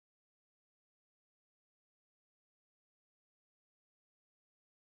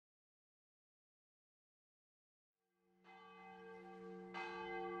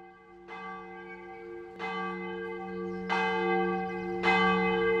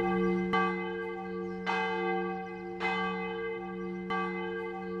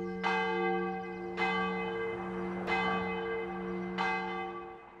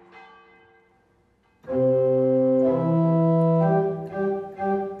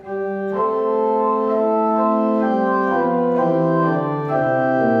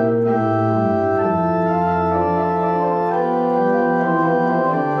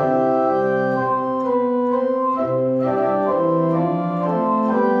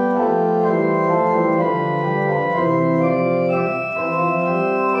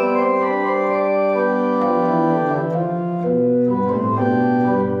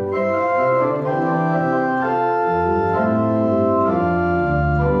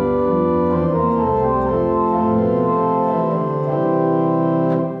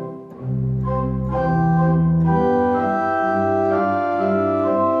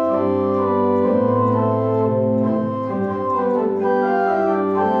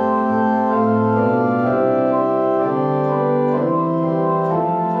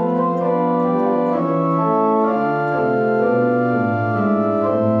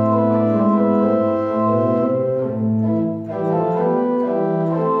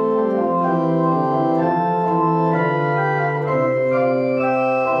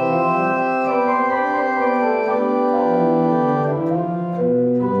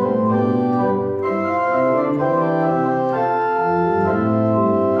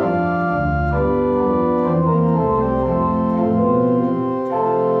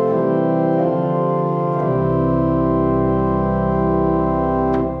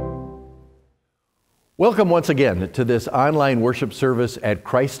Welcome once again to this online worship service at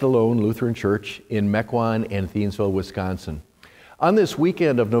Christ Alone Lutheran Church in Mequon and Thiensville, Wisconsin. On this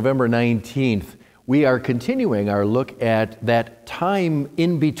weekend of November 19th, we are continuing our look at that time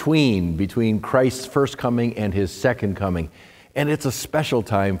in between Christ's first coming and his second coming. And it's a special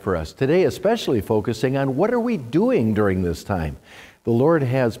time for us. Today, especially focusing on what are we doing during this time. The Lord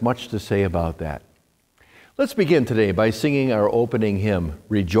has much to say about that. Let's begin today by singing our opening hymn,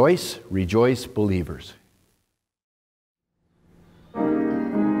 Rejoice, Rejoice, Believers.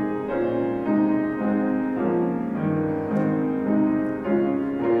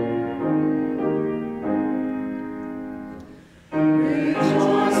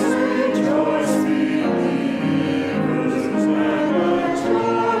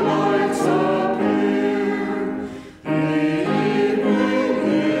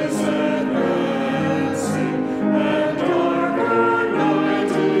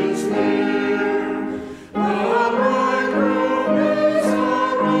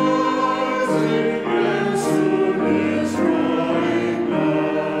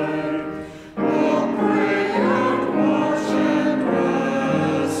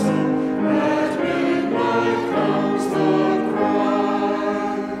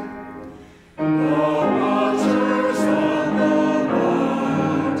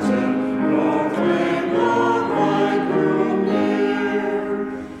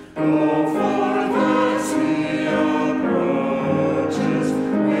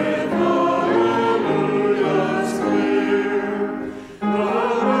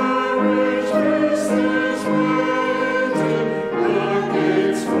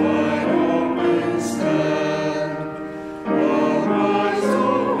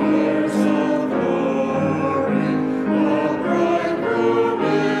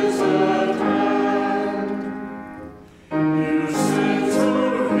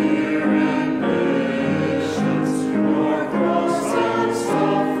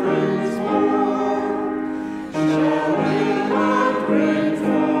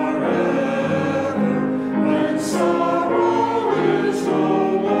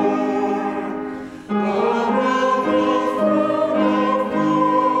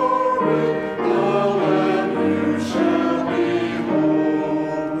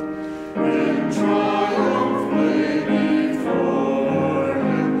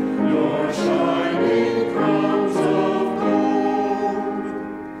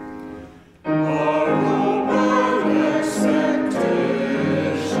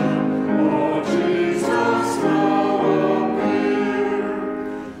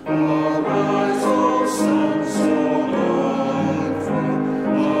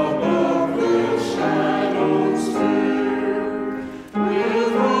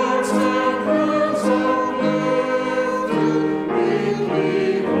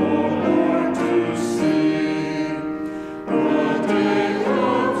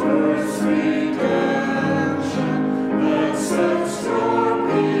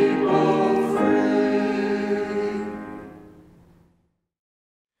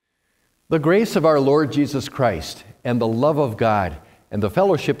 The grace of our Lord Jesus Christ and the love of God and the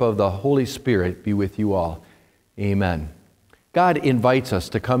fellowship of the Holy Spirit be with you all. Amen. God invites us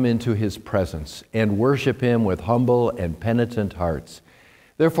to come into his presence and worship him with humble and penitent hearts.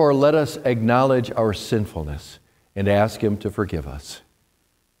 Therefore, let us acknowledge our sinfulness and ask him to forgive us.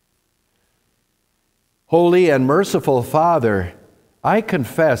 Holy and merciful Father, I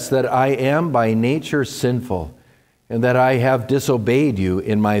confess that I am by nature sinful, and that I have disobeyed you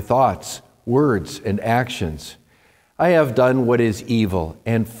in my thoughts, words, and actions. I have done what is evil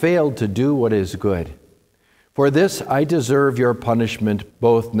and failed to do what is good. For this I deserve your punishment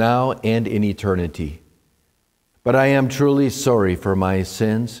both now and in eternity. But I am truly sorry for my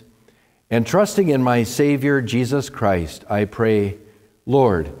sins, and trusting in my Savior Jesus Christ, I pray,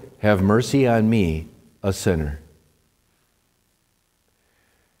 Lord, have mercy on me, a sinner.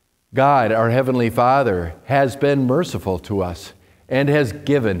 God, our Heavenly Father, has been merciful to us and has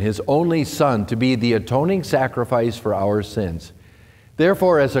given his only Son to be the atoning sacrifice for our sins.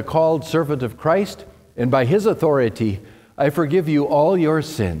 Therefore, as a called servant of Christ, and by his authority, I forgive you all your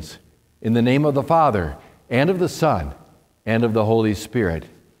sins, in the name of the Father, and of the Son, and of the Holy Spirit.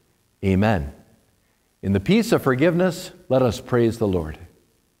 Amen. In the peace of forgiveness, let us praise the Lord.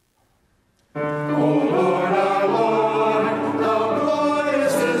 O Lord, our Lord, how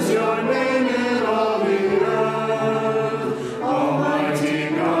glorious is your name in all the earth. Almighty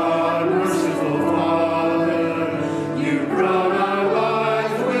God, merciful Father, you crown our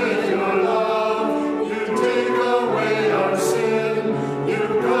life with your love. You take away our sin. You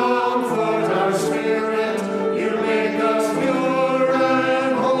comfort our spirit. You make us pure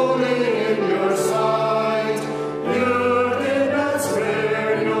and holy in your sight.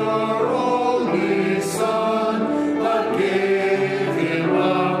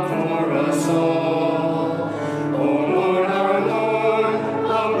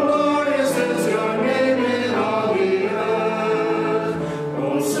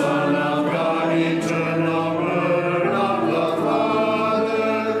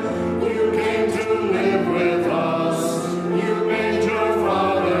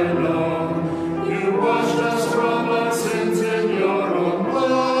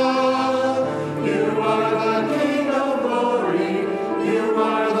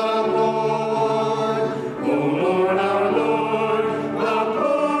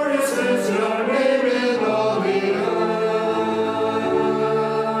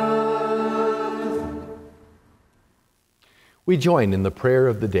 We join in the prayer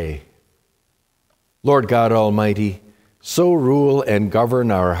of the day. Lord God Almighty, so rule and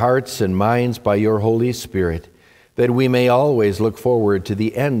govern our hearts and minds by your Holy Spirit, that we may always look forward to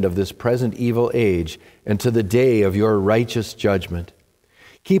the end of this present evil age and to the day of your righteous judgment.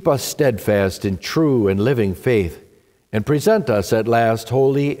 Keep us steadfast in true and living faith, and present us at last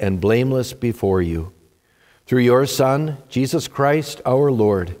holy and blameless before you. Through your Son, Jesus Christ our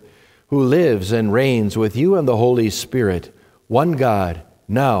Lord, who lives and reigns with you and the Holy Spirit, one God,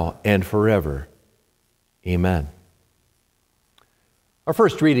 now and forever. Amen. Our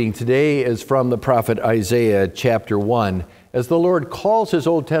first reading today is from the prophet Isaiah chapter 1, as the Lord calls his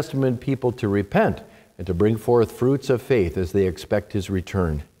Old Testament people to repent and to bring forth fruits of faith as they expect his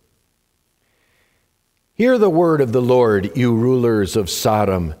return. Hear the word of the Lord, you rulers of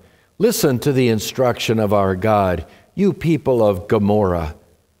Sodom. Listen to the instruction of our God, you people of Gomorrah.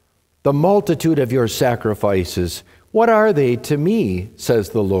 The multitude of your sacrifices, what are they to me, says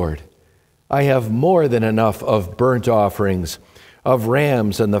the Lord? I have more than enough of burnt offerings, of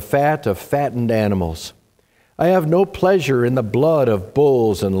rams and the fat of fattened animals. I have no pleasure in the blood of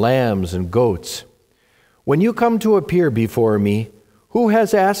bulls and lambs and goats. When you come to appear before me, who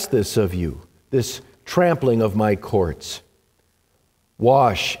has asked this of you, this trampling of my courts?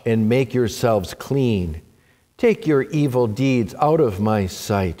 Wash and make yourselves clean. Take your evil deeds out of my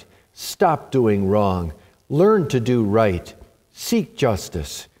sight. Stop doing wrong. Learn to do right. Seek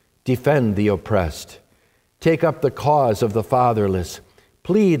justice. Defend the oppressed. Take up the cause of the fatherless.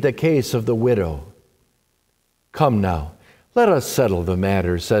 Plead the case of the widow. Come now, let us settle the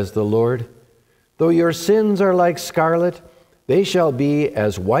matter, says the Lord. Though your sins are like scarlet, they shall be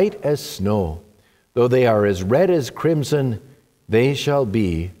as white as snow. Though they are as red as crimson, they shall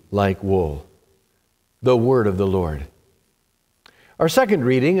be like wool. The word of the Lord. Our second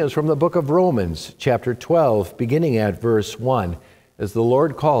reading is from the book of Romans, chapter 12, beginning at verse 1, as the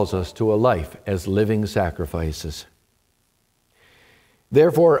Lord calls us to a life as living sacrifices.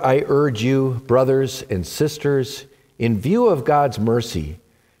 Therefore, I urge you, brothers and sisters, in view of God's mercy,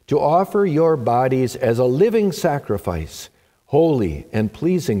 to offer your bodies as a living sacrifice, holy and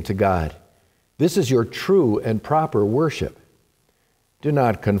pleasing to God. This is your true and proper worship. Do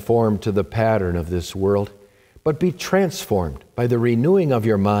not conform to the pattern of this world, but be transformed by the renewing of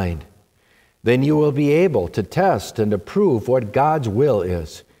your mind. Then you will be able to test and approve what God's will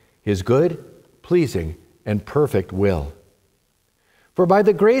is, his good, pleasing, and perfect will. For by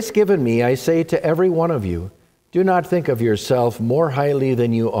the grace given me, I say to every one of you, do not think of yourself more highly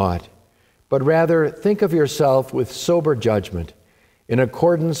than you ought, but rather think of yourself with sober judgment, in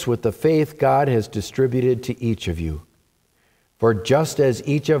accordance with the faith God has distributed to each of you. For just as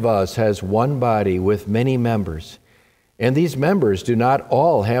each of us has one body with many members, and these members do not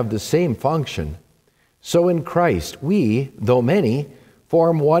all have the same function, so in Christ we, though many,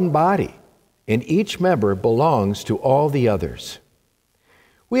 form one body, and each member belongs to all the others.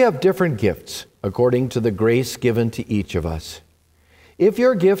 We have different gifts according to the grace given to each of us. If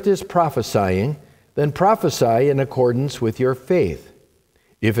your gift is prophesying, then prophesy in accordance with your faith.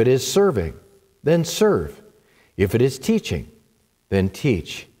 If it is serving, then serve. If it is teaching, then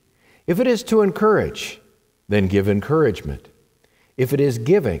teach. If it is to encourage, then give encouragement. If it is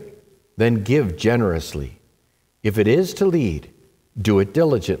giving, then give generously. If it is to lead, do it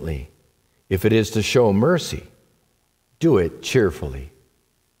diligently. If it is to show mercy, do it cheerfully.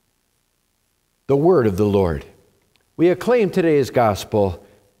 The word of the Lord. We acclaim today's gospel,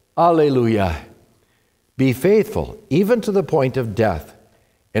 Alleluia. Be faithful even to the point of death,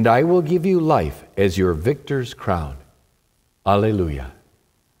 and I will give you life as your victor's crown. Alleluia.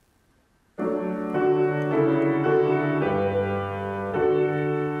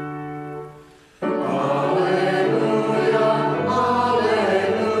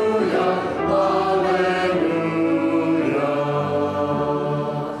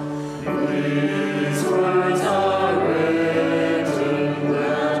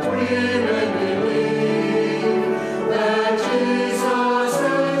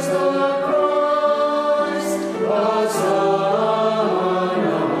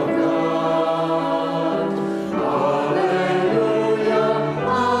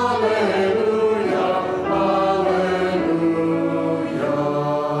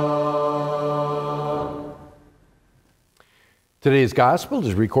 Today's gospel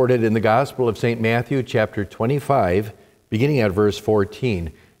is recorded in the Gospel of St. Matthew, chapter 25, beginning at verse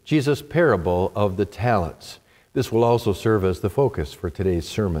 14, Jesus' parable of the talents. This will also serve as the focus for today's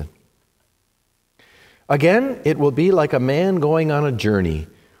sermon. Again, it will be like a man going on a journey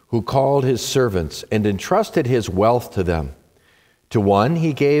who called his servants and entrusted his wealth to them. To one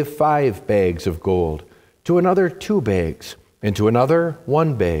he gave 5 bags of gold, to another 2 bags, and to another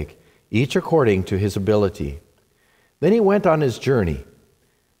 1 bag, each according to his ability. Then he went on his journey.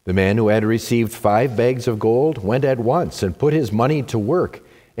 The man who had received 5 bags of gold went at once and put his money to work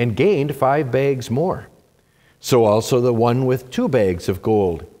and gained 5 bags more. So also the one with 2 bags of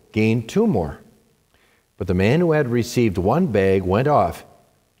gold gained 2 more. But the man who had received 1 bag went off,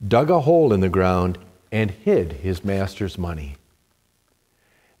 dug a hole in the ground, and hid his master's money.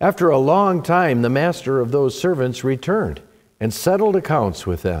 After a long time, the master of those servants returned and settled accounts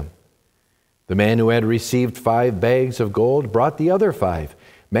with them. The man who had received 5 bags of gold brought the other 5.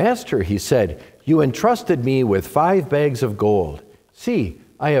 Master, he said, you entrusted me with 5 bags of gold. See,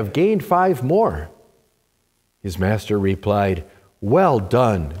 I have gained 5 more. His master replied, well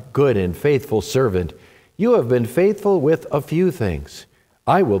done, good and faithful servant. You have been faithful with a few things.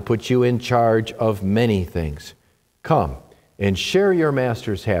 I will put you in charge of many things. Come and share your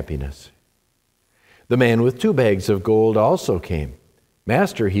master's happiness. The man with 2 bags of gold also came.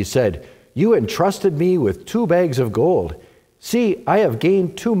 Master, he said, you entrusted me with 2 bags of gold. See, I have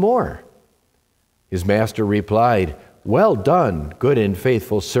gained 2 more. His master replied, well done, good and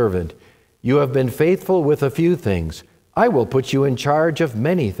faithful servant. You have been faithful with a few things. I will put you in charge of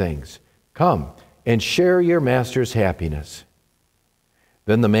many things. Come and share your master's happiness.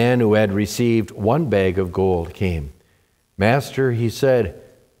 Then the man who had received 1 bag of gold came. Master, he said,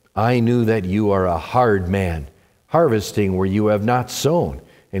 I knew that you are a hard man, harvesting where you have not sown,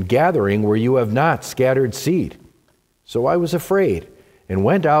 and gathering where you have not scattered seed. So I was afraid, and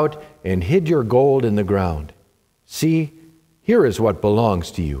went out and hid your gold in the ground. See, here is what belongs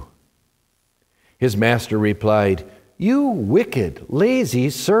to you. His master replied, you wicked, lazy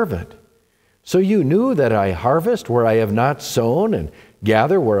servant. So you knew that I harvest where I have not sown, and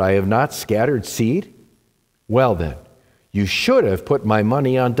gather where I have not scattered seed? Well then, you should have put my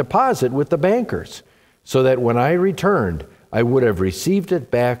money on deposit with the bankers, so that when I returned, I would have received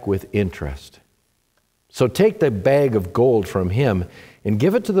it back with interest. So take the bag of gold from him and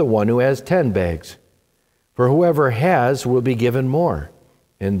give it to the one who has 10 bags. For whoever has will be given more,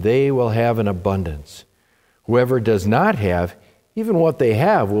 and they will have an abundance. Whoever does not have, even what they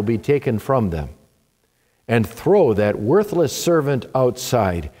have will be taken from them. And throw that worthless servant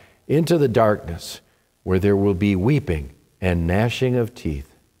outside into the darkness, where there will be weeping and gnashing of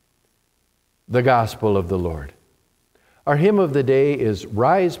teeth. The Gospel of the Lord. Our hymn of the day is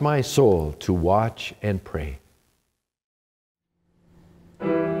Rise My Soul to Watch and Pray.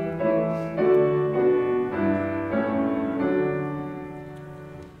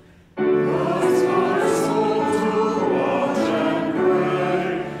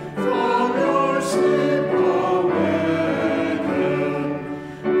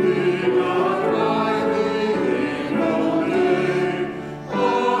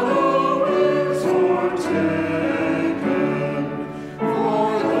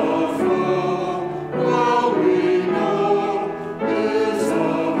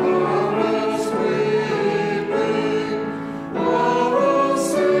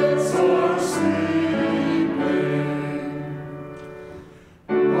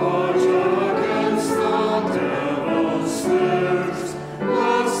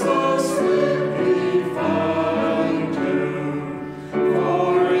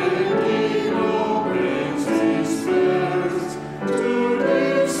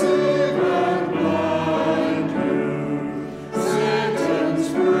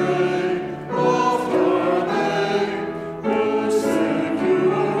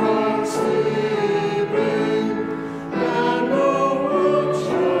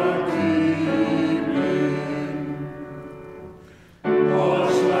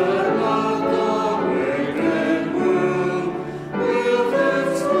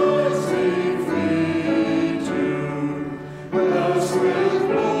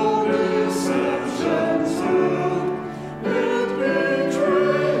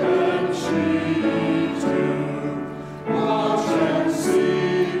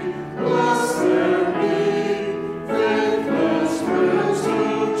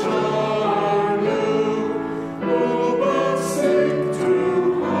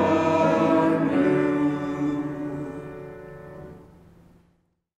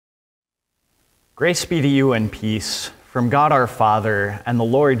 Grace be to you and peace from God our Father and the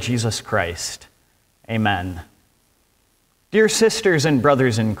Lord Jesus Christ. Amen. Dear sisters and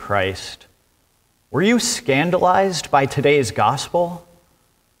brothers in Christ, were you scandalized by today's gospel?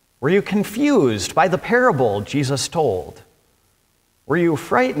 Were you confused by the parable Jesus told? Were you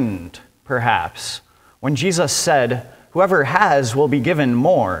frightened, perhaps, when Jesus said, "Whoever has will be given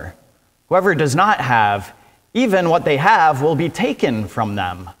more. Whoever does not have, even what they have will be taken from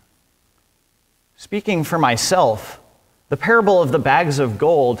them"? Speaking for myself, The parable of the bags of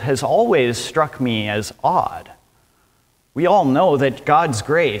gold has always struck me as odd. We all know that God's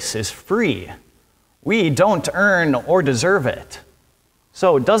grace is free. We don't earn or deserve it.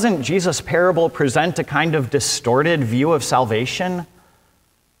 So doesn't Jesus' parable present a kind of distorted view of salvation?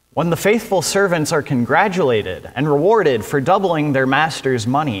 When the faithful servants are congratulated and rewarded for doubling their master's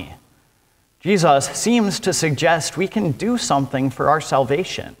money, Jesus seems to suggest we can do something for our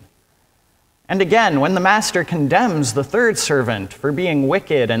salvation. And again, when the master condemns the third servant for being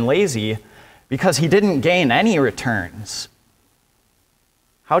wicked and lazy because he didn't gain any returns,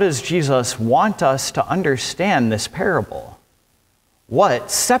 how does Jesus want us to understand this parable?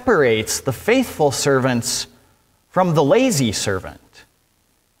 What separates the faithful servants from the lazy servant?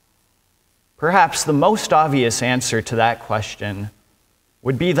 Perhaps the most obvious answer to that question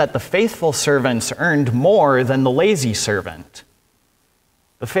would be that the faithful servants earned more than the lazy servant.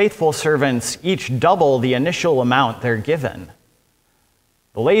 The faithful servants each double the initial amount they're given.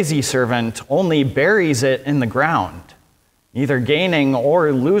 The lazy servant only buries it in the ground, neither gaining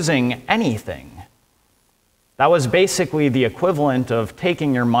or losing anything. That was basically the equivalent of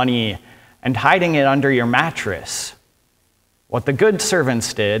taking your money and hiding it under your mattress. What the good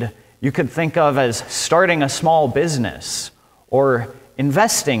servants did, you could think of as starting a small business or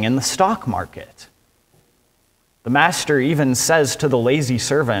investing in the stock market. The master even says to the lazy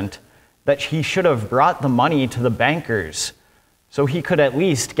servant that he should have brought the money to the bankers so he could at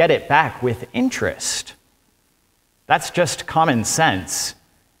least get it back with interest. That's just common sense.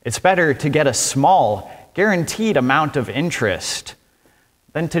 It's better to get a small, guaranteed amount of interest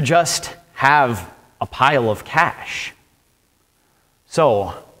than to just have a pile of cash.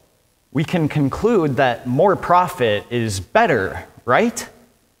 So, we can conclude that more profit is better, right?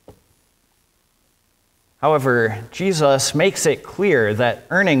 However, Jesus makes it clear that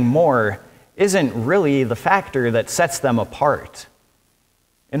earning more isn't really the factor that sets them apart.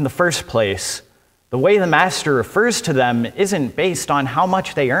 In the first place, the way the master refers to them isn't based on how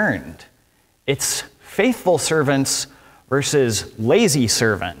much they earned. It's faithful servants versus lazy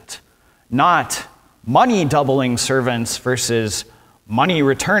servant, not money-doubling servants versus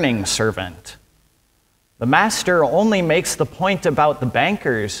money-returning servant. The master only makes the point about the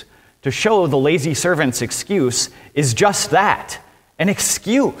bankers to show the lazy servant's excuse is just that, an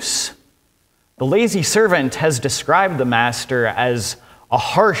excuse. The lazy servant has described the master as a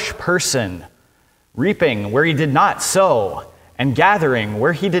harsh person, reaping where he did not sow and gathering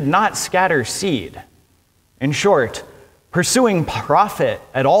where he did not scatter seed. In short, pursuing profit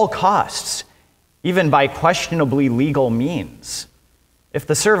at all costs, even by questionably legal means. If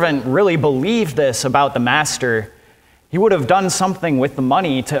the servant really believed this about the master, he would have done something with the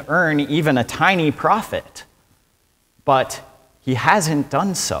money to earn even a tiny profit. But he hasn't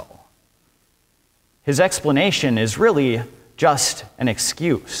done so. His explanation is really just an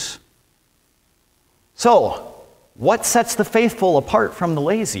excuse. So, what sets the faithful apart from the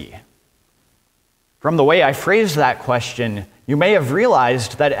lazy? From the way I phrased that question, you may have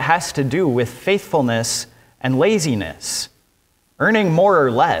realized that it has to do with faithfulness and laziness. Earning more or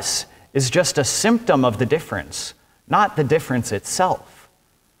less is just a symptom of the difference, not the difference itself.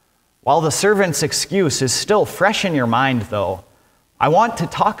 While the servant's excuse is still fresh in your mind, though, I want to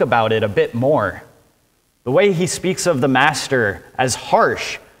talk about it a bit more. The way he speaks of the master as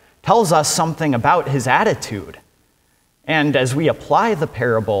harsh tells us something about his attitude. And as we apply the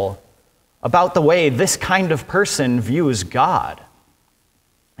parable, about the way this kind of person views God.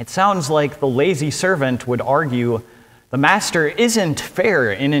 It sounds like the lazy servant would argue the master isn't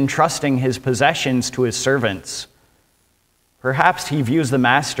fair in entrusting his possessions to his servants. Perhaps he views the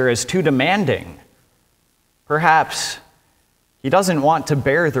master as too demanding. Perhaps he doesn't want to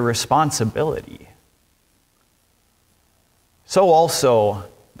bear the responsibility. So also,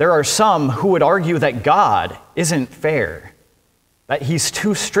 there are some who would argue that God isn't fair, that he's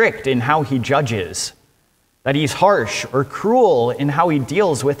too strict in how he judges, that he's harsh or cruel in how he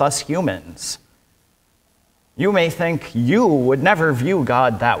deals with us humans. You may think you would never view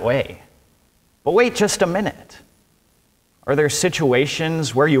God that way. But wait just a minute. Are there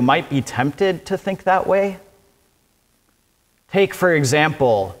situations where you might be tempted to think that way? Take, for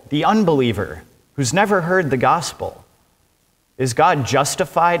example, the unbeliever who's never heard the gospel. Is God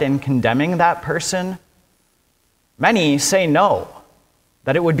justified in condemning that person? Many say no,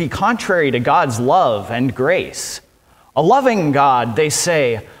 that it would be contrary to God's love and grace. A loving God, they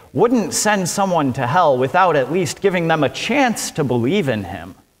say, wouldn't send someone to hell without at least giving them a chance to believe in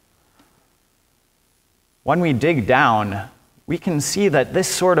him. When we dig down, we can see that this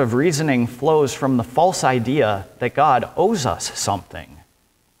sort of reasoning flows from the false idea that God owes us something.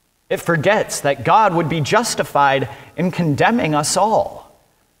 It forgets that God would be justified in condemning us all.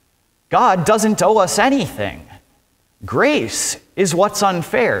 God doesn't owe us anything. Grace is what's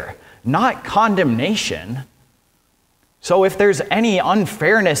unfair, not condemnation. So if there's any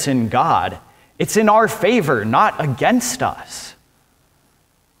unfairness in God, it's in our favor, not against us.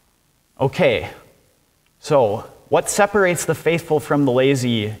 Okay, so what separates the faithful from the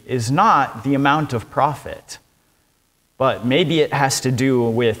lazy is not the amount of profit, but maybe it has to do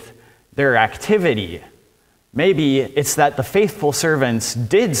with their activity. Maybe it's that the faithful servants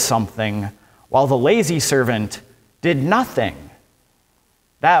did something while the lazy servant did nothing.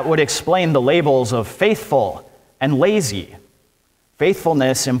 That would explain the labels of faithful and lazy.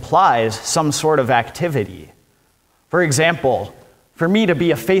 Faithfulness implies some sort of activity. For example, for me to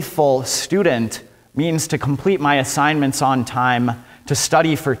be a faithful student means to complete my assignments on time, to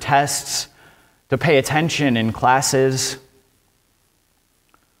study for tests, to pay attention in classes.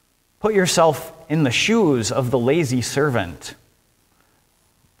 Put yourself in the shoes of the lazy servant.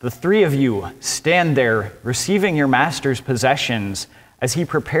 The three of you stand there receiving your master's possessions as he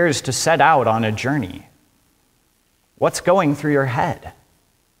prepares to set out on a journey. What's going through your head?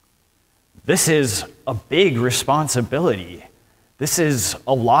 This is a big responsibility. This is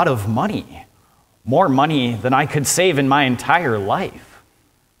a lot of money. More money than I could save in my entire life.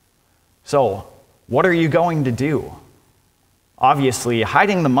 So, what are you going to do? Obviously,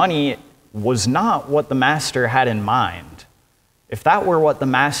 hiding the money was not what the master had in mind. If that were what the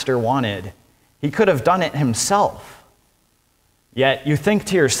master wanted, he could have done it himself. Yet you think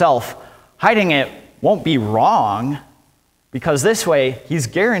to yourself, hiding it won't be wrong, because this way he's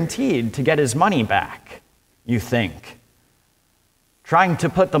guaranteed to get his money back, you think. Trying to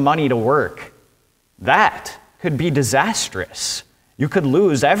put the money to work, that could be disastrous. You could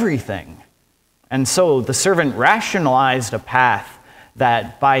lose everything. And so the servant rationalized a path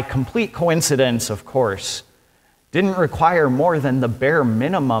that, by complete coincidence, of course, didn't require more than the bare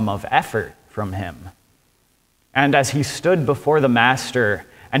minimum of effort from him. And as he stood before the master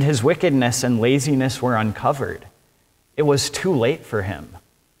and his wickedness and laziness were uncovered, it was too late for him.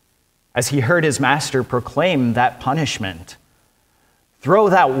 As he heard his master proclaim that punishment, throw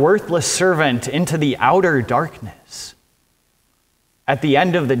that worthless servant into the outer darkness. At the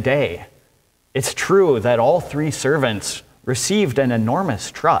end of the day, it's true that all three servants received an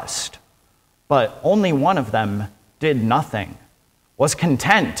enormous trust, but only one of them did nothing, was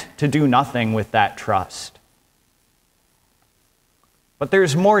content to do nothing with that trust. But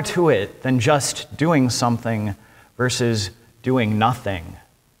there's more to it than just doing something versus doing nothing.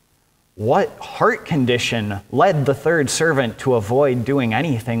 What heart condition led the third servant to avoid doing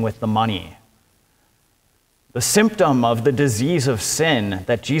anything with the money? The symptom of the disease of sin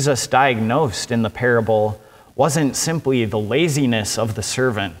that Jesus diagnosed in the parable wasn't simply the laziness of the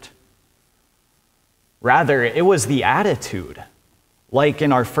servant. Rather, it was the attitude. Like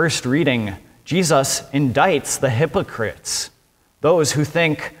in our first reading, Jesus indicts the hypocrites, those who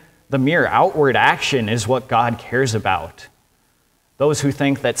think the mere outward action is what God cares about, those who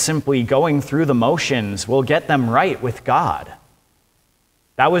think that simply going through the motions will get them right with God.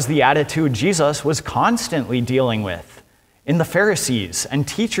 That was the attitude Jesus was constantly dealing with in the Pharisees and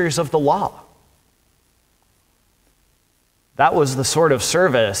teachers of the law. That was the sort of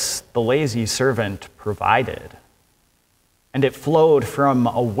service the lazy servant provided. And it flowed from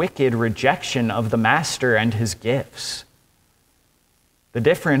a wicked rejection of the master and his gifts. The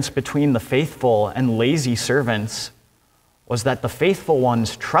difference between the faithful and lazy servants was that the faithful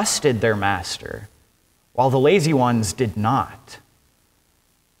ones trusted their master, while the lazy ones did not.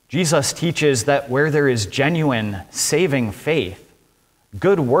 Jesus teaches that where there is genuine, saving faith,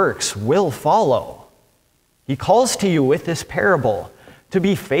 good works will follow. He calls to you with this parable to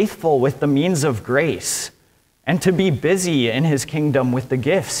be faithful with the means of grace and to be busy in his kingdom with the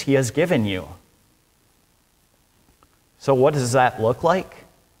gifts he has given you. So what does that look like?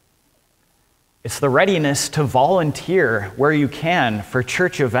 It's the readiness to volunteer where you can for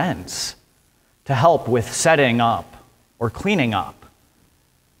church events, to help with setting up or cleaning up.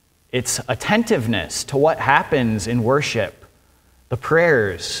 It's attentiveness to what happens in worship, the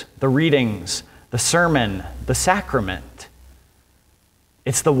prayers, the readings, the sermon, the sacrament.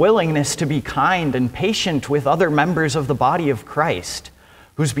 It's the willingness to be kind and patient with other members of the body of Christ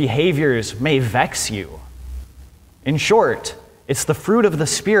whose behaviors may vex you. In short, it's the fruit of the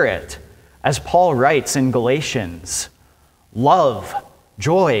Spirit, as Paul writes in Galatians: love,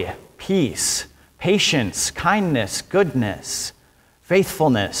 joy, peace, patience, kindness, goodness,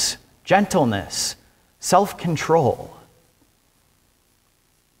 faithfulness, gentleness, self-control.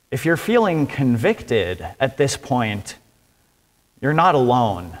 If you're feeling convicted at this point, you're not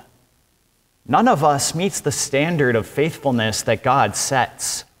alone. None of us meets the standard of faithfulness that God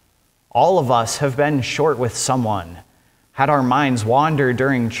sets. All of us have been short with someone, had our minds wander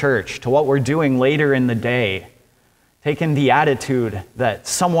during church to what we're doing later in the day, taken the attitude that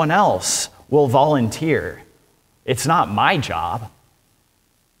someone else will volunteer. It's not my job.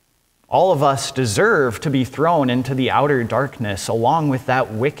 All of us deserve to be thrown into the outer darkness along with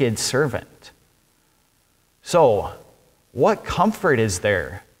that wicked servant. So, what comfort is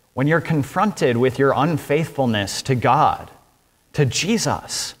there when you're confronted with your unfaithfulness to God, to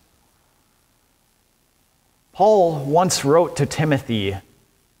Jesus? Paul once wrote to Timothy,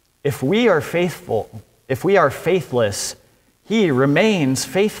 if we are faithless, he remains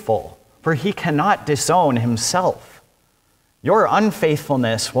faithful, for he cannot disown himself. Your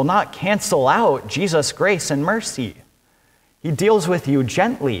unfaithfulness will not cancel out Jesus' grace and mercy. He deals with you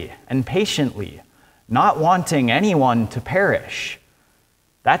gently and patiently, not wanting anyone to perish.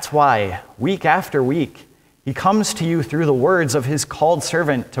 That's why, week after week, he comes to you through the words of his called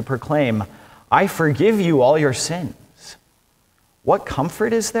servant to proclaim, I forgive you all your sins. What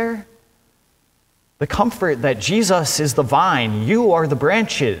comfort is there? The comfort that Jesus is the vine, you are the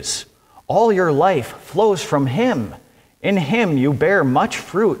branches. All your life flows from him. In him you bear much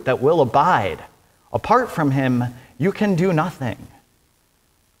fruit that will abide. Apart from him, you can do nothing.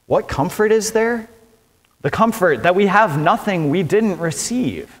 What comfort is there? The comfort that we have nothing we didn't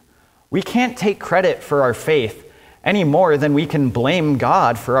receive. We can't take credit for our faith any more than we can blame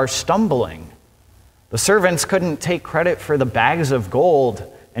God for our stumbling. The servants couldn't take credit for the bags of gold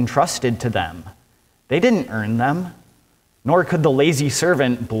entrusted to them. They didn't earn them. Nor could the lazy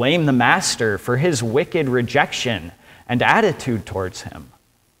servant blame the master for his wicked rejection and attitude towards him.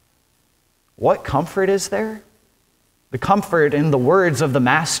 What comfort is there? The comfort in the words of the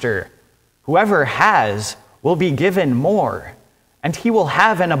master, whoever has will be given more, and he will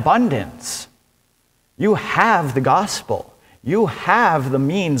have an abundance. You have the gospel. You have the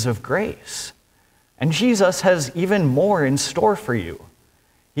means of grace. And Jesus has even more in store for you.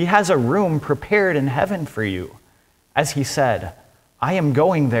 He has a room prepared in heaven for you. As he said, I am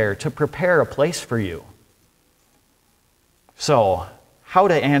going there to prepare a place for you. So, how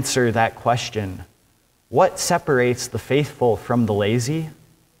to answer that question? What separates the faithful from the lazy?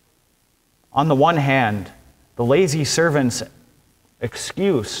 On the one hand, the lazy servant's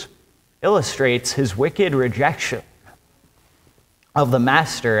excuse illustrates his wicked rejection of the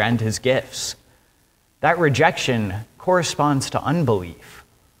master and his gifts. That rejection corresponds to unbelief.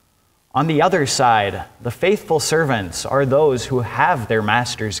 On the other side, the faithful servants are those who have their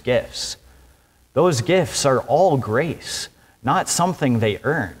master's gifts. Those gifts are all grace, not something they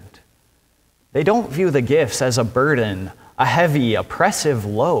earned. They don't view the gifts as a burden, a heavy, oppressive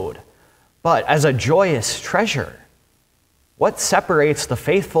load, but as a joyous treasure. What separates the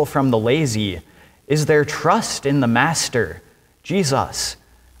faithful from the lazy is their trust in the Master, Jesus,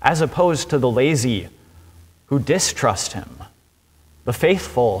 as opposed to the lazy who distrust him. The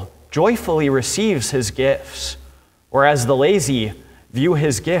faithful joyfully receives his gifts, whereas the lazy view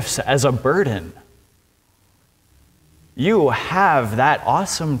his gifts as a burden. You have that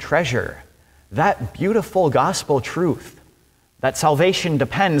awesome treasure, that beautiful gospel truth, that salvation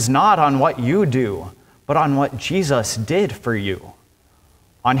depends not on what you do, but on what Jesus did for you,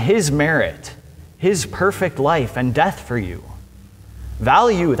 on his merit, his perfect life and death for you.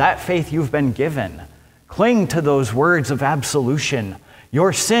 Value that faith you've been given. Cling to those words of absolution.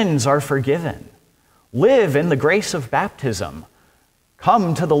 Your sins are forgiven. Live in the grace of baptism.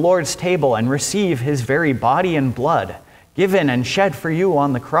 Come to the Lord's table and receive his very body and blood given and shed for you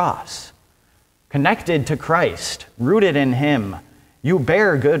on the cross. Connected to Christ, rooted in him, you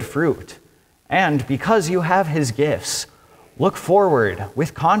bear good fruit. And because you have his gifts, look forward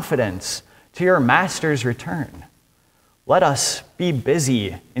with confidence to your Master's return. Let us be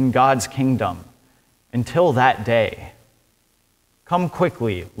busy in God's kingdom until that day. Come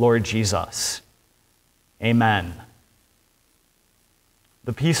quickly, Lord Jesus. Amen.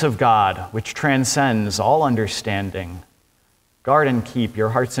 The peace of God, which transcends all understanding, guard and keep your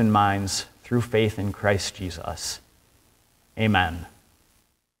hearts and minds through faith in Christ Jesus. Amen.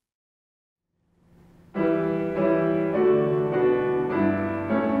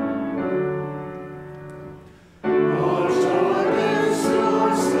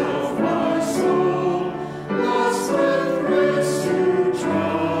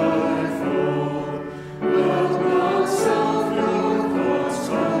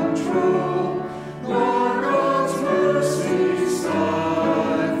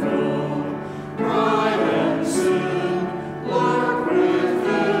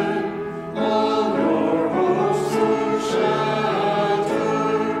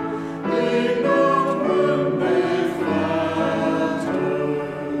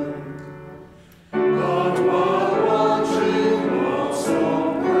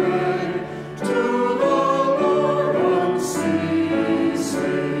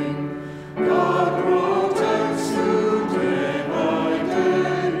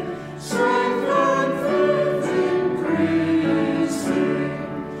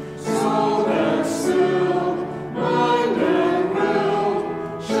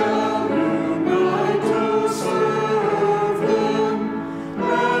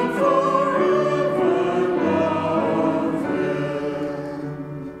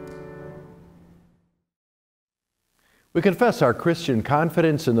 We confess our Christian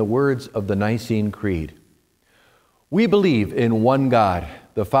confidence in the words of the Nicene Creed. We believe in one God,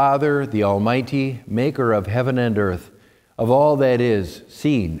 the Father, the Almighty, maker of heaven and earth, of all that is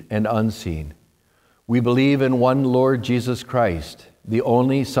seen and unseen. We believe in one Lord Jesus Christ, the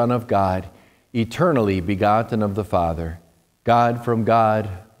only Son of God, eternally begotten of the Father, God from God,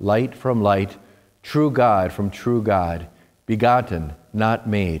 light from light, true God from true God, begotten, not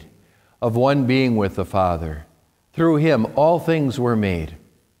made, of one being with the Father. Through him all things were made.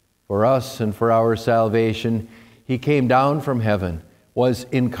 For us and for our salvation, he came down from heaven, was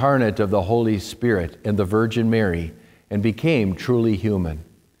incarnate of the Holy Spirit and the Virgin Mary, and became truly human.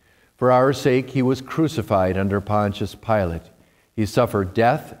 For our sake he was crucified under Pontius Pilate. He suffered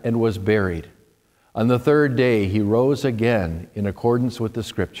death and was buried. On the third day he rose again in accordance with the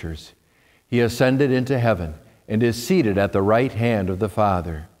Scriptures. He ascended into heaven and is seated at the right hand of the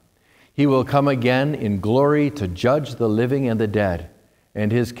Father. He will come again in glory to judge the living and the dead, and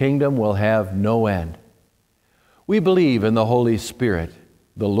his kingdom will have no end. We believe in the Holy Spirit,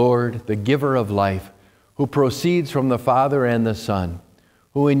 the Lord, the giver of life, who proceeds from the Father and the Son,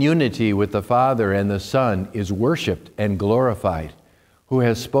 who in unity with the Father and the Son is worshiped and glorified, who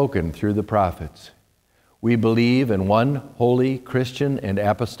has spoken through the prophets. We believe in one holy Christian and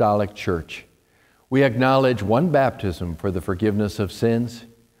apostolic church. We acknowledge one baptism for the forgiveness of sins.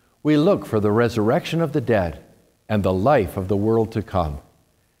 We look for the resurrection of the dead and the life of the world to come.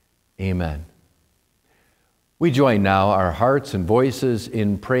 Amen. We join now our hearts and voices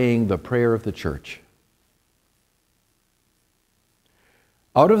in praying the prayer of the church.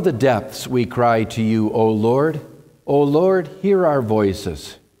 Out of the depths we cry to you, O Lord. O Lord, hear our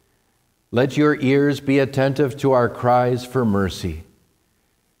voices. Let your ears be attentive to our cries for mercy.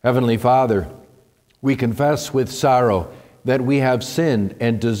 Heavenly Father, we confess with sorrow that we have sinned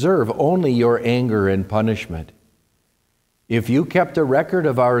and deserve only your anger and punishment. If you kept a record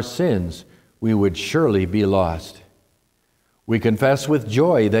of our sins, we would surely be lost. We confess with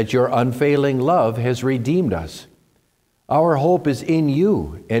joy that your unfailing love has redeemed us. Our hope is in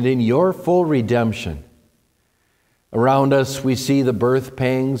you and in your full redemption. Around us we see the birth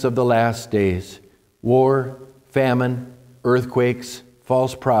pangs of the last days: war, famine, earthquakes,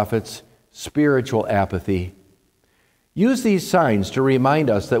 false prophets, spiritual apathy. Use these signs to remind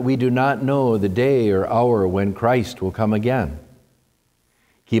us that we do not know the day or hour when Christ will come again.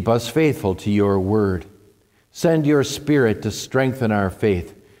 Keep us faithful to your word. Send your Spirit to strengthen our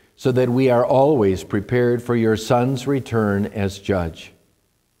faith so that we are always prepared for your Son's return as judge.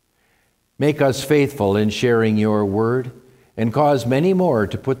 Make us faithful in sharing your word and cause many more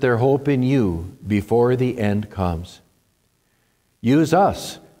to put their hope in you before the end comes. Use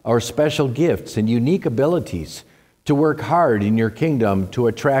us, our special gifts and unique abilities, to work hard in your kingdom to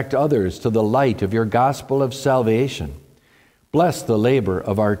attract others to the light of your gospel of salvation. Bless the labor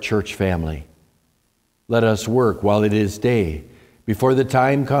of our church family. Let us work while it is day, before the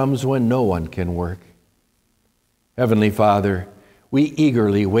time comes when no one can work. Heavenly Father, we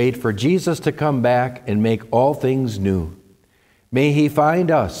eagerly wait for Jesus to come back and make all things new. May he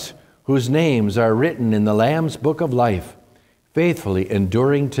find us, whose names are written in the Lamb's book of life, faithfully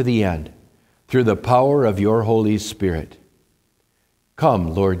enduring to the end, through the power of your Holy Spirit.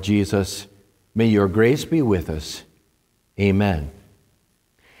 Come, Lord Jesus, may your grace be with us. Amen.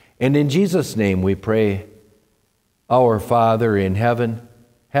 And in Jesus' name we pray, Our Father in heaven,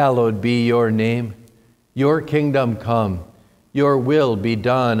 hallowed be your name. Your kingdom come, your will be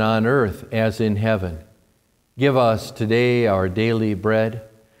done on earth as in heaven. Give us today our daily bread.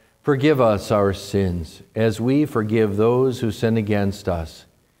 Forgive us our sins, as we forgive those who sin against us.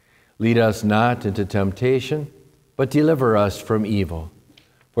 Lead us not into temptation, but deliver us from evil.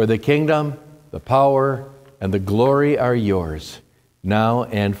 For the kingdom, the power, and the glory are yours, now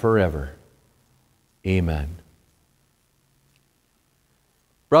and forever. Amen.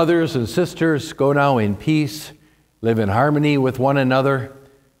 Brothers and sisters, go now in peace, live in harmony with one another,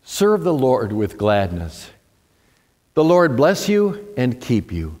 serve the Lord with gladness. The Lord bless you and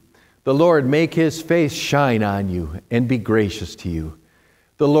keep you. The Lord make his face shine on you and be gracious to you.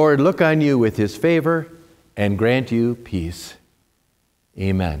 The Lord look on you with his favor and grant you peace.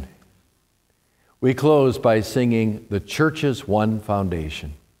 Amen. We close by singing The Church's One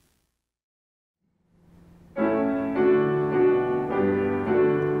Foundation.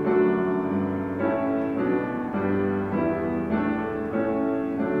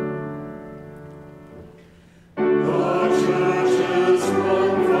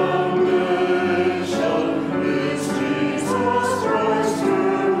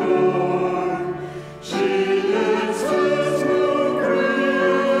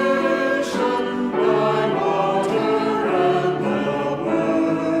 By water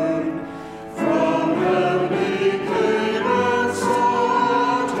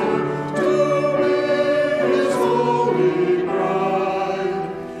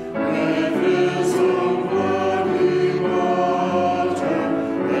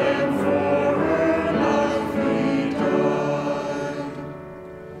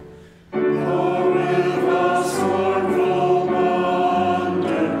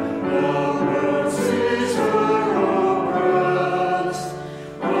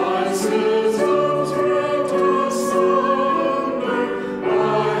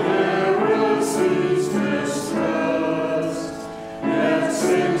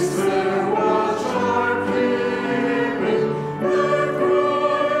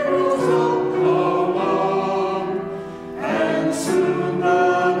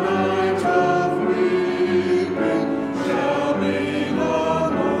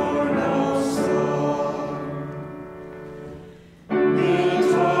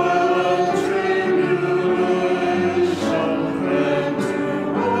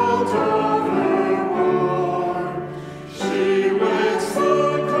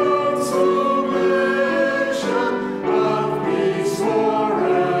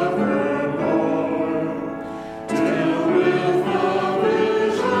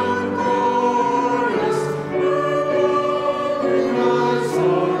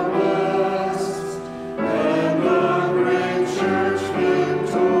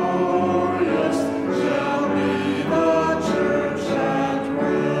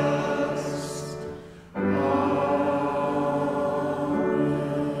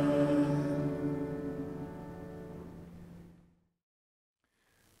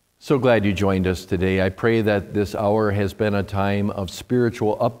So glad you joined us today. I pray that this hour has been a time of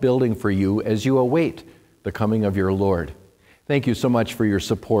spiritual upbuilding for you as you await the coming of your Lord. Thank you so much for your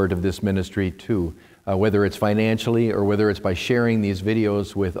support of this ministry too, whether it's financially or whether it's by sharing these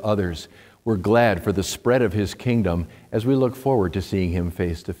videos with others. We're glad for the spread of His kingdom as we look forward to seeing Him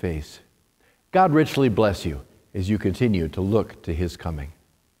face to face. God richly bless you as you continue to look to His coming.